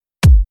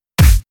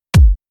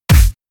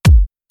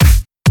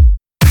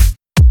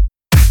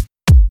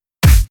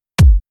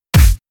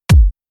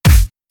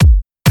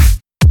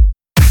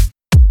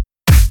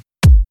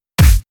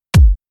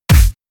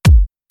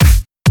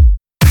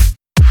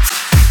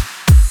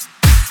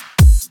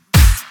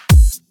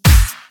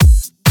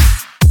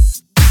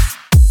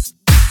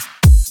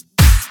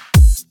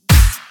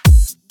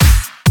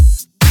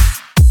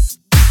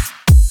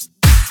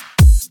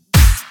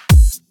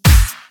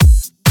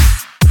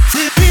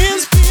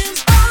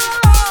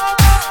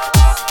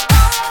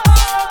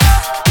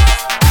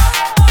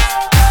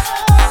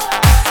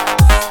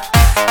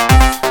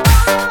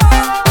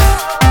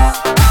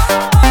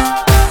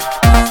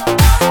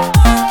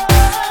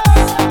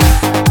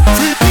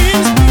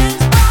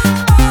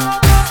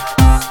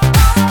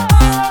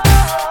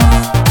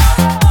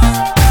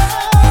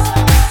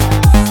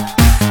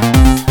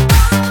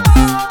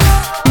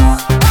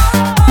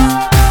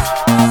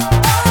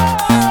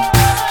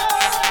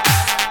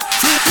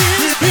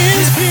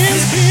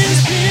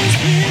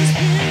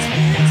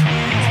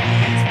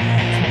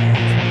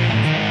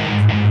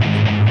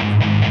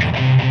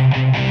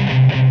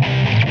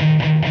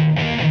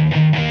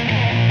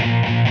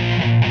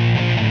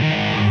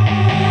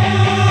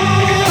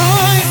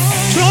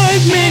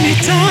tried many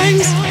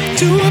times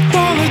to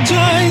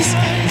apologize,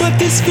 but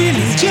this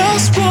feeling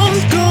just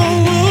won't go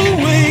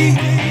away.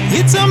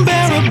 It's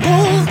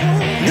unbearable,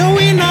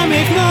 knowing I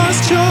may have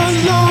lost your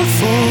love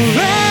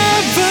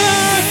forever.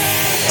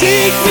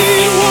 Take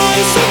me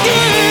once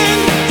again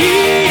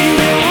in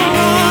your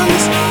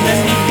arms. Let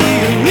me be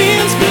your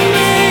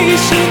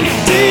inspiration.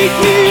 Take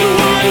me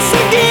once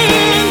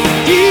again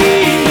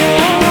in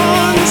your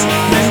arms.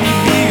 Let me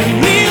be your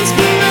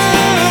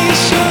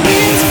inspiration.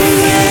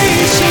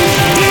 Inspiration,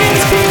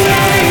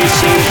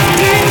 inspiration,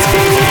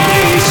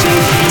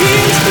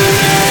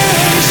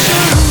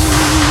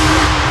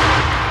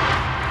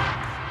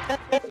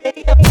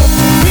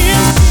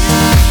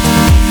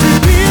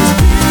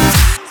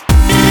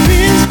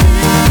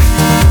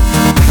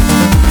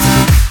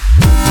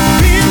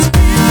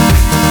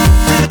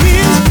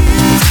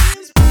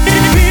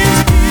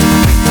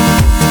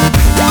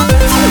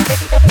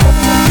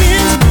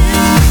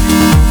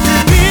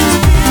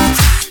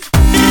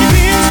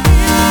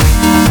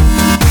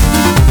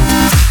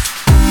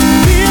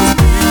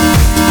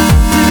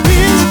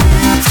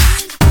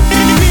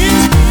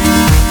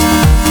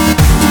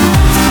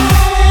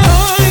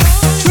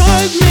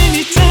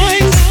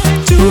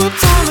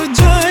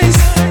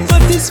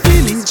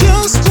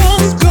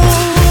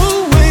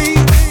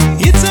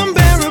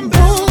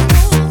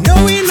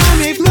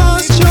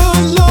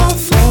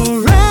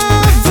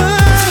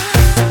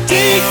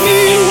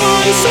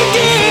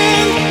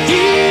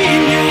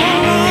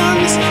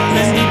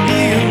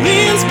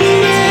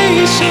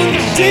 inspiration,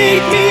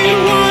 take me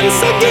once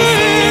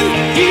again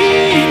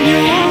in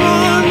your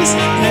arms.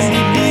 Let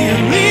me be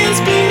your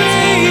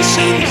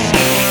inspiration.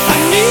 I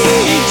need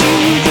you,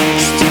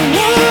 still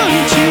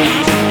want you.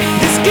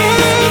 This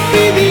can't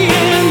be the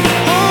end.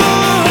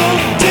 Oh,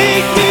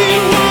 take me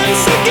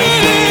once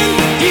again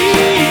in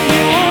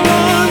your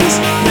arms.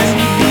 Let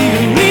me be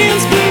your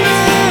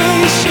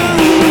inspiration.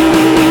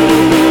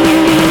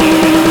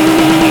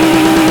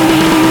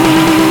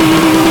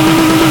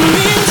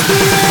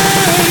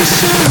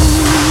 Inspiration.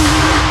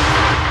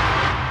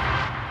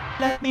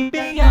 Let me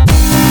be your